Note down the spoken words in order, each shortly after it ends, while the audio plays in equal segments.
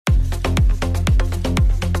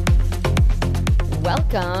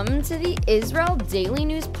Welcome to the Israel Daily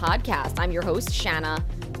News Podcast. I'm your host, Shanna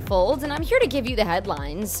Fold, and I'm here to give you the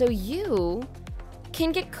headlines so you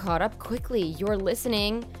can get caught up quickly. You're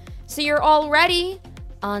listening, so you're already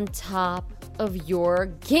on top of your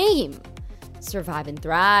game. Survive and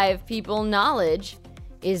thrive, people. Knowledge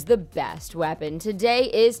is the best weapon.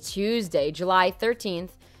 Today is Tuesday, July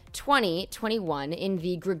 13th, 2021 in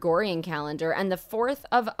the Gregorian calendar and the 4th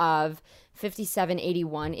of Av,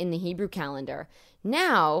 5781 in the Hebrew calendar.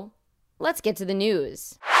 Now, let's get to the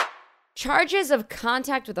news. Charges of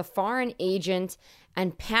contact with a foreign agent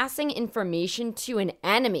and passing information to an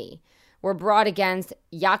enemy were brought against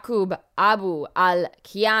Yaqub Abu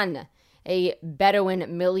al-Kian, a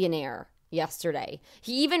Bedouin millionaire, yesterday.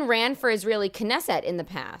 He even ran for Israeli Knesset in the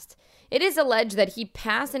past. It is alleged that he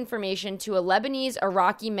passed information to a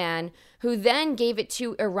Lebanese-Iraqi man who then gave it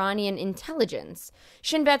to Iranian intelligence.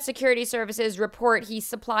 Shin Bet Security Services report he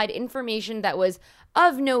supplied information that was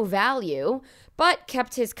of no value, but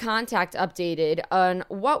kept his contact updated on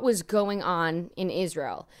what was going on in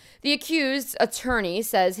Israel. The accused's attorney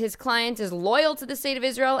says his client is loyal to the state of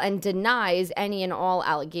Israel and denies any and all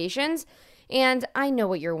allegations. And I know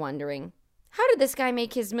what you're wondering. How did this guy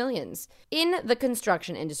make his millions? In the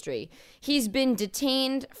construction industry, he's been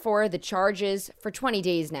detained for the charges for 20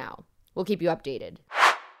 days now. We'll keep you updated.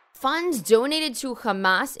 Funds donated to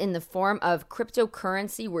Hamas in the form of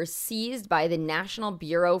cryptocurrency were seized by the National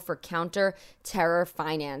Bureau for Counter-Terror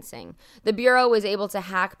Financing. The Bureau was able to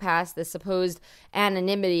hack past the supposed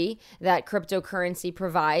anonymity that cryptocurrency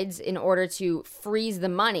provides in order to freeze the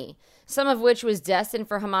money, some of which was destined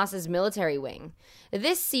for Hamas's military wing.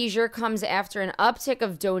 This seizure comes after an uptick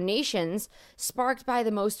of donations sparked by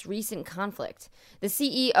the most recent conflict. The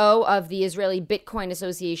CEO of the Israeli Bitcoin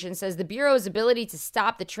Association says the Bureau's ability to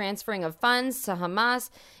stop the transferring of funds to Hamas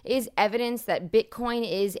is evidence that Bitcoin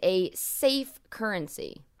is a safe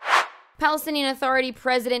currency. Palestinian Authority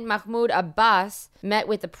President Mahmoud Abbas met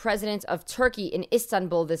with the president of Turkey in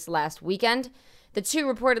Istanbul this last weekend. The two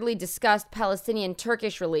reportedly discussed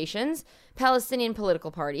Palestinian-Turkish relations, Palestinian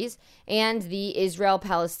political parties, and the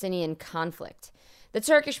Israel-Palestinian conflict. The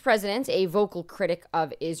Turkish president, a vocal critic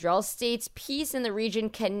of Israel, states peace in the region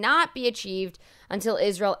cannot be achieved until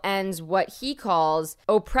Israel ends what he calls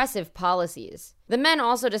oppressive policies. The men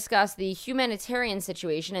also discussed the humanitarian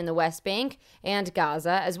situation in the West Bank and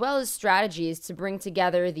Gaza, as well as strategies to bring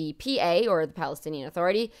together the PA, or the Palestinian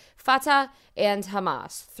Authority, Fatah, and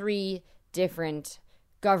Hamas, three different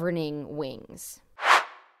governing wings.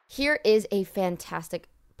 Here is a fantastic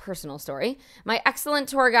personal story. My excellent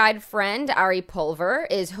tour guide friend, Ari Pulver,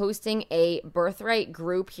 is hosting a birthright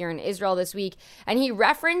group here in Israel this week, and he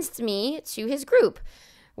referenced me to his group.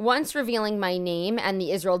 Once revealing my name and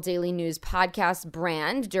the Israel Daily News podcast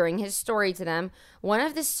brand during his story to them, one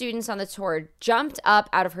of the students on the tour jumped up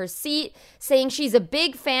out of her seat saying she's a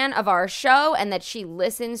big fan of our show and that she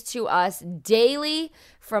listens to us daily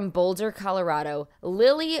from Boulder, Colorado.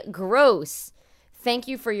 Lily Gross, thank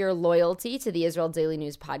you for your loyalty to the Israel Daily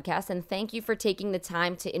News podcast, and thank you for taking the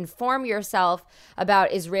time to inform yourself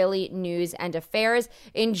about Israeli news and affairs.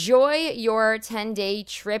 Enjoy your 10-day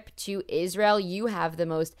trip to Israel. You have the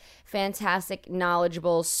most fantastic,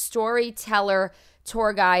 knowledgeable storyteller,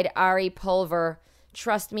 tour guide, Ari Pulver.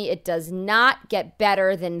 Trust me, it does not get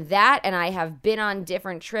better than that, and I have been on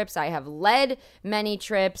different trips. I have led many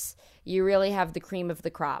trips. You really have the cream of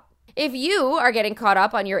the crop. If you are getting caught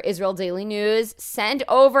up on your Israel Daily News, send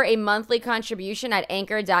over a monthly contribution at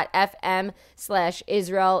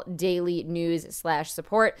anchor.fm/Israel Daily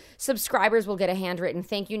News/support. Subscribers will get a handwritten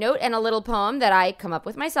thank you note and a little poem that I come up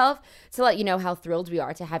with myself to let you know how thrilled we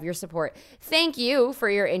are to have your support. Thank you for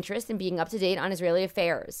your interest in being up to date on Israeli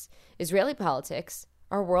affairs. Israeli politics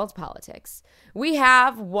are world politics. We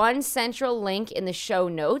have one central link in the show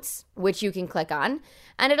notes, which you can click on,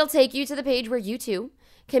 and it'll take you to the page where you too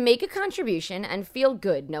can make a contribution and feel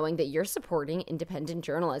good knowing that you're supporting independent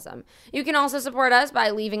journalism. You can also support us by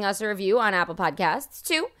leaving us a review on Apple Podcasts.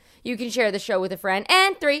 2, you can share the show with a friend.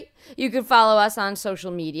 And 3, you can follow us on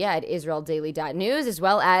social media at israeldaily.news as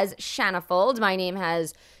well as Shanafold. My name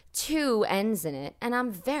has 2 N's in it, and I'm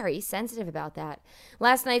very sensitive about that.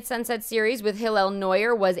 Last night's Sunset Series with Hillel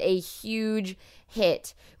Neuer was a huge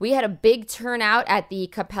hit. We had a big turnout at the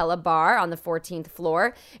Capella Bar on the 14th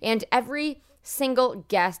floor, and every single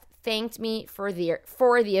guest thanked me for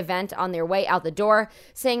the event on their way out the door,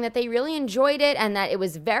 saying that they really enjoyed it and that it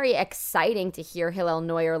was very exciting to hear Hillel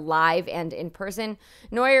Neuer live and in person.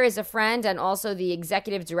 Neuer is a friend and also the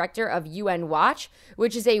executive director of UN Watch,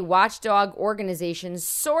 which is a watchdog organization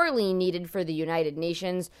sorely needed for the United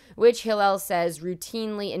Nations, which Hillel says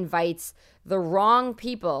routinely invites the wrong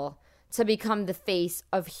people to become the face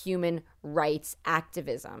of human rights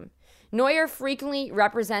activism. Neuer frequently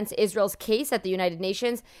represents Israel's case at the United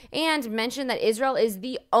Nations and mentioned that Israel is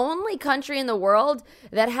the only country in the world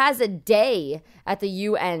that has a day at the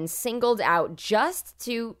UN singled out just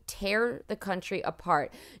to tear the country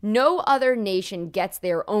apart. No other nation gets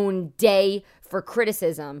their own day for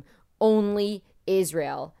criticism, only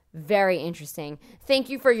Israel. Very interesting. Thank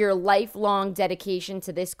you for your lifelong dedication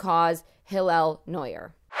to this cause, Hillel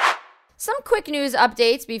Neuer. Some quick news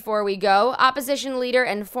updates before we go. Opposition leader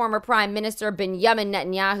and former Prime Minister Benjamin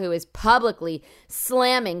Netanyahu is publicly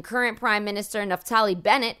slamming current Prime Minister Naftali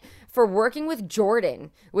Bennett for working with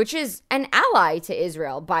Jordan, which is an ally to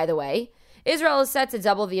Israel, by the way. Israel is set to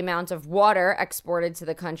double the amount of water exported to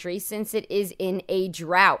the country since it is in a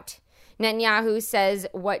drought. Netanyahu says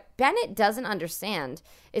what Bennett doesn't understand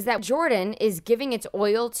is that Jordan is giving its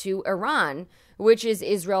oil to Iran, which is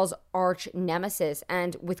Israel's arch nemesis,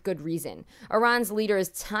 and with good reason. Iran's leaders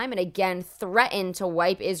time and again threaten to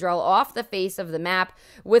wipe Israel off the face of the map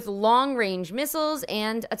with long-range missiles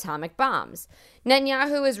and atomic bombs.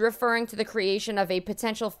 Netanyahu is referring to the creation of a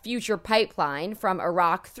potential future pipeline from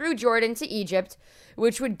Iraq through Jordan to Egypt,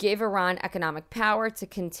 which would give Iran economic power to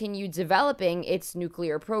continue developing its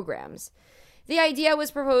nuclear programs. The idea was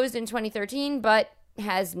proposed in 2013, but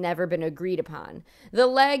has never been agreed upon. The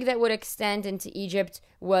leg that would extend into Egypt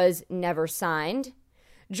was never signed.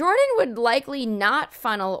 Jordan would likely not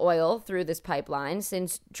funnel oil through this pipeline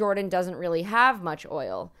since Jordan doesn't really have much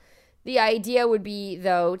oil. The idea would be,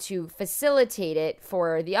 though, to facilitate it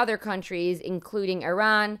for the other countries, including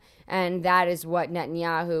Iran, and that is what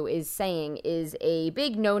Netanyahu is saying is a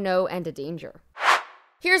big no-no and a danger.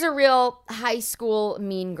 Here's a real high school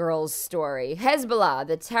Mean Girls story. Hezbollah,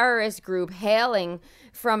 the terrorist group hailing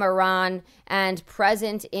from Iran and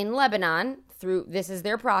present in Lebanon, this is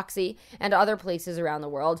their proxy, and other places around the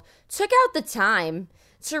world, took out the time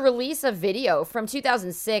to release a video from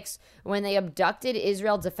 2006 when they abducted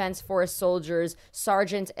Israel Defense Force soldiers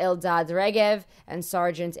Sergeant Eldad Regev and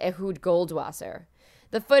Sergeant Ehud Goldwasser.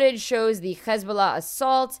 The footage shows the Hezbollah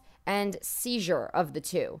assault and seizure of the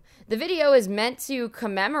two. The video is meant to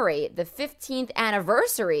commemorate the 15th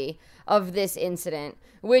anniversary of this incident,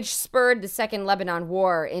 which spurred the Second Lebanon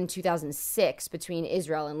War in 2006 between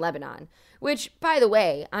Israel and Lebanon, which, by the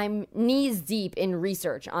way, I'm knees deep in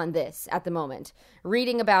research on this at the moment,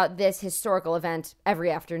 reading about this historical event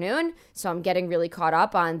every afternoon, so I'm getting really caught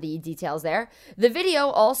up on the details there. The video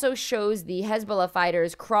also shows the Hezbollah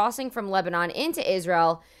fighters crossing from Lebanon into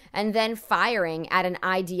Israel and then firing at an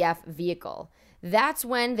IDF vehicle. That's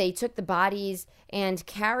when they took the bodies and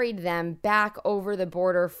carried them back over the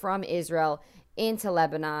border from Israel into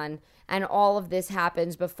Lebanon, and all of this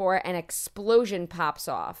happens before an explosion pops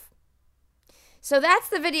off. So that's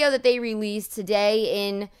the video that they released today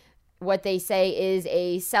in what they say is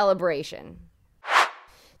a celebration.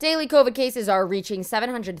 Daily COVID cases are reaching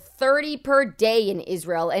 730 per day in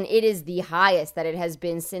Israel, and it is the highest that it has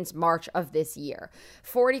been since March of this year.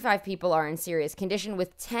 45 people are in serious condition,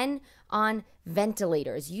 with 10 on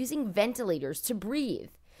ventilators, using ventilators to breathe.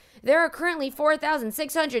 There are currently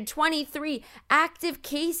 4,623 active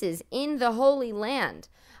cases in the Holy Land.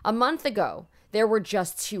 A month ago, there were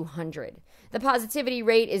just 200. The positivity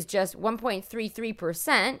rate is just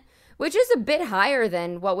 1.33%, which is a bit higher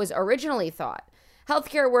than what was originally thought.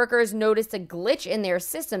 Healthcare workers noticed a glitch in their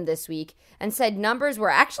system this week and said numbers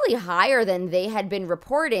were actually higher than they had been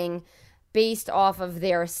reporting based off of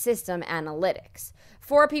their system analytics.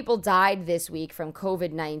 4 people died this week from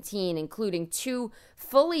COVID-19, including 2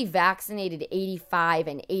 fully vaccinated 85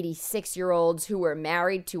 and 86-year-olds who were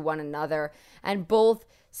married to one another, and both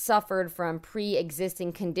suffered from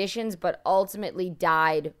pre-existing conditions but ultimately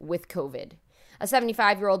died with COVID. A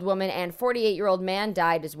 75-year-old woman and 48-year-old man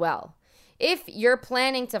died as well. If you're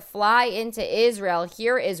planning to fly into Israel,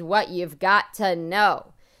 here is what you've got to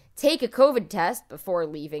know. Take a COVID test before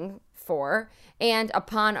leaving and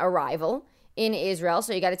upon arrival in Israel.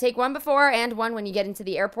 So you got to take one before and one when you get into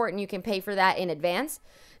the airport, and you can pay for that in advance.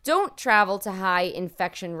 Don't travel to high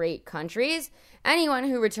infection rate countries. Anyone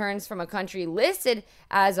who returns from a country listed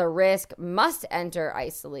as a risk must enter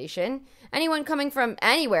isolation. Anyone coming from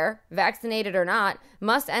anywhere, vaccinated or not,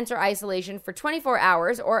 must enter isolation for 24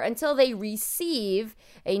 hours or until they receive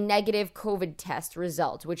a negative COVID test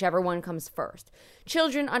result, whichever one comes first.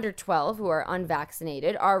 Children under 12 who are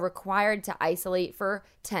unvaccinated are required to isolate for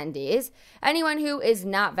 10 days. Anyone who is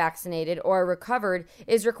not vaccinated or recovered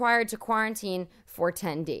is required to quarantine for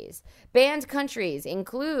 10 days. Banned countries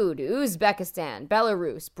include Uzbekistan,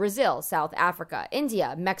 Belarus, Brazil, South Africa,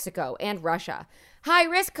 India, Mexico, and Russia.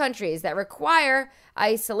 High-risk countries that require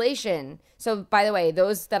isolation. So, by the way,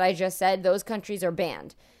 those that I just said, those countries are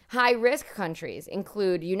banned. High-risk countries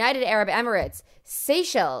include United Arab Emirates,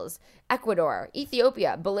 Seychelles, Ecuador,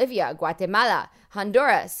 Ethiopia, Bolivia, Guatemala,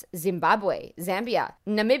 Honduras, Zimbabwe, Zambia,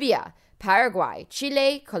 Namibia, Paraguay,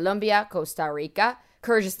 Chile, Colombia, Costa Rica,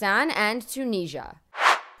 Kyrgyzstan, and Tunisia.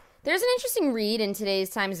 There's an interesting read in today's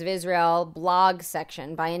Times of Israel blog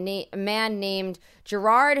section by a man named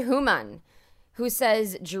Gerard Human, who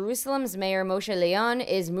says Jerusalem's mayor Moshe Leon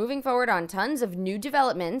is moving forward on tons of new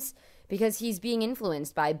developments because he's being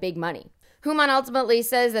influenced by big money. Human ultimately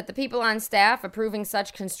says that the people on staff approving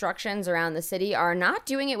such constructions around the city are not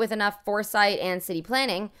doing it with enough foresight and city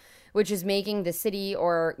planning, which is making the city,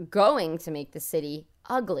 or going to make the city,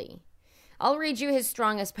 ugly. I'll read you his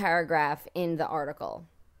strongest paragraph in the article.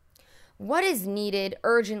 What is needed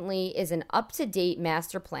urgently is an up-to-date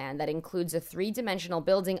master plan that includes a three-dimensional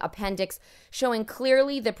building appendix showing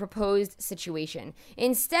clearly the proposed situation.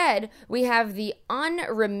 Instead, we have the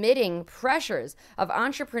unremitting pressures of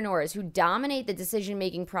entrepreneurs who dominate the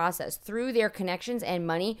decision-making process through their connections and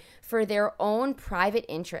money for their own private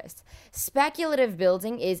interests. Speculative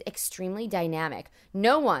building is extremely dynamic.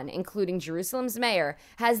 No one, including Jerusalem's mayor,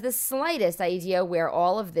 has the slightest idea where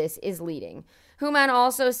all of this is leading. Human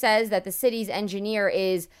also says that the city's engineer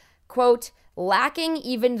is, quote, lacking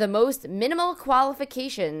even the most minimal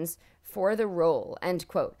qualifications for the role, end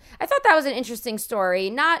quote. I thought that was an interesting story.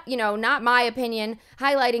 Not my opinion,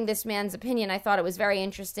 highlighting this man's opinion. I thought it was very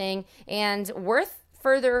interesting and worth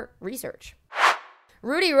further research.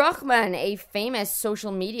 Rudy Rochman, a famous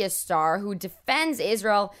social media star who defends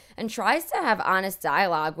Israel and tries to have honest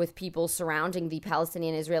dialogue with people surrounding the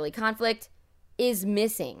Palestinian-Israeli conflict, is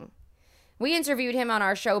missing. We interviewed him on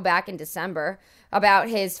our show back in December about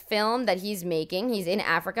his film that he's making. He's in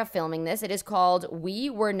Africa filming this. It is called We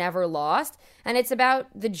Were Never Lost, and it's about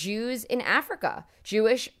the Jews in Africa,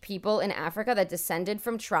 Jewish people in Africa that descended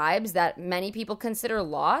from tribes that many people consider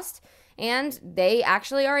lost, and they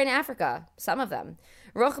actually are in Africa, some of them.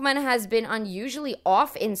 Rochman has been unusually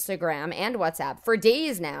off Instagram and WhatsApp for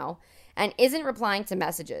days now and isn't replying to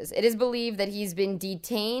messages. It is believed that he's been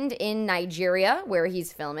detained in Nigeria, where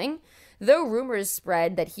he's filming, though rumors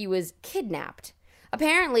spread that he was kidnapped.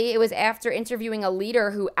 Apparently, it was after interviewing a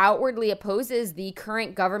leader who outwardly opposes the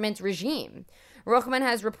current government regime. Rochman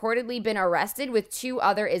has reportedly been arrested with two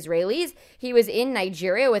other Israelis. He was in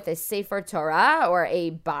Nigeria with a Sefer Torah, or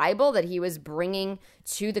a Bible, that he was bringing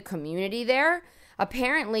to the community there.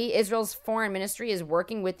 Apparently, Israel's foreign ministry is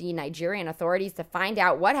working with the Nigerian authorities to find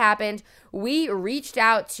out what happened. We reached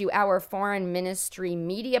out to our foreign ministry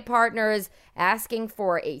media partners asking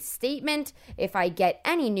for a statement. If I get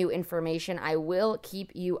any new information, I will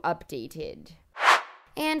keep you updated.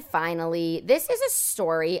 And finally, this is a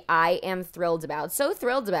story I am thrilled about. So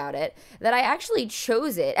thrilled about it that I actually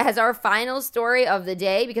chose it as our final story of the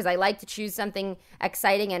day because I like to choose something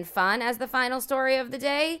exciting and fun as the final story of the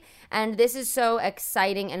day. And this is so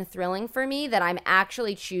exciting and thrilling for me that I'm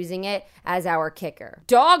actually choosing it as our kicker.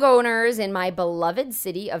 Dog owners in my beloved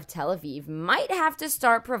city of Tel Aviv might have to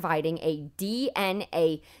start providing a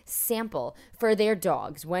DNA sample for their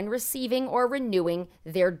dogs when receiving or renewing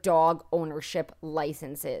their dog ownership licenses.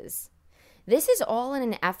 This is all in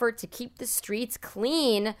an effort to keep the streets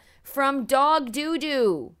clean from dog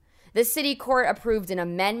doo-doo. The city court approved an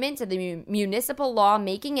amendment to the municipal law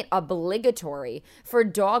making it obligatory for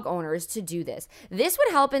dog owners to do this. This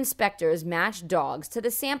would help inspectors match dogs to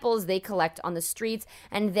the samples they collect on the streets,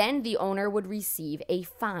 and then the owner would receive a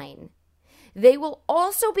fine. They will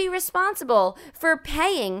also be responsible for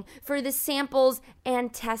paying for the samples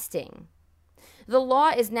and testing. The law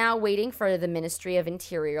is now waiting for the Ministry of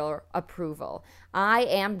Interior approval. I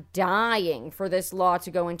am dying for this law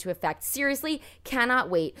to go into effect. Seriously, cannot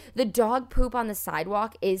wait. The dog poop on the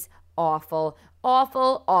sidewalk is awful,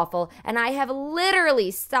 awful, awful. And I have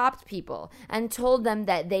literally stopped people and told them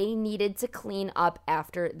that they needed to clean up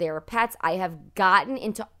after their pets. I have gotten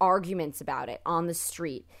into arguments about it on the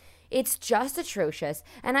street. It's just atrocious.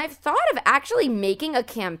 And I've thought of actually making a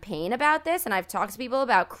campaign about this, and I've talked to people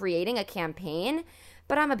about creating a campaign,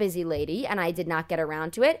 but I'm a busy lady and I did not get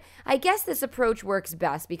around to it. I guess this approach works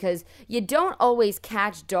best because you don't always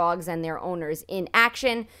catch dogs and their owners in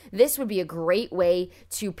action. This would be a great way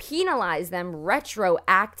to penalize them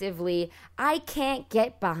retroactively. I can't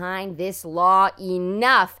get behind this law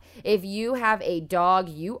enough. If you have a dog,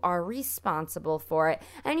 you are responsible for it,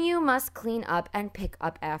 and you must clean up and pick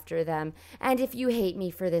up after them. And if you hate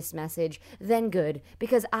me for this message, then good,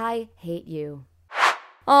 because I hate you.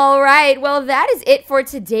 All right, well, that is it for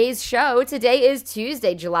today's show. Today is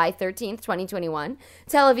Tuesday, July 13th, 2021.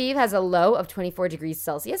 Tel Aviv has a low of 24 degrees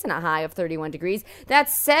Celsius and a high of 31 degrees.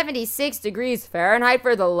 That's 76 degrees Fahrenheit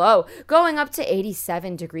for the low, going up to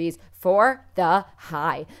 87 degrees for the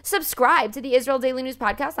high. Subscribe to the Israel Daily News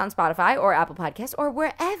Podcast on Spotify or Apple Podcasts or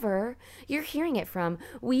wherever you're hearing it from.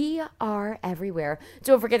 We are everywhere.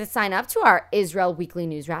 Don't forget to sign up to our Israel Weekly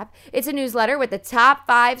News Wrap. It's a newsletter with the top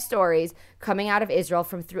 5 stories coming out of Israel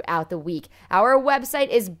from throughout the week. Our website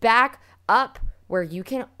is back up where you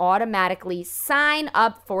can automatically sign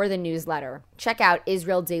up for the newsletter. Check out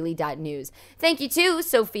israeldaily.news. Thank you to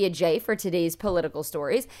Sophia J. for today's political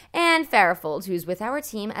stories, and Farah Fold, who's with our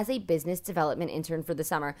team as a business development intern for the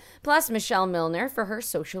summer, plus Michelle Milner for her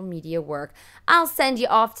social media work. I'll send you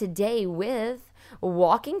off today with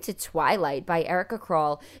Walking to Twilight by Erica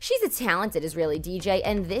Kroll. She's a talented Israeli DJ,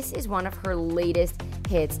 and this is one of her latest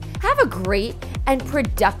hits. Have a great and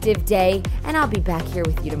productive day, and I'll be back here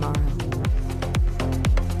with you tomorrow.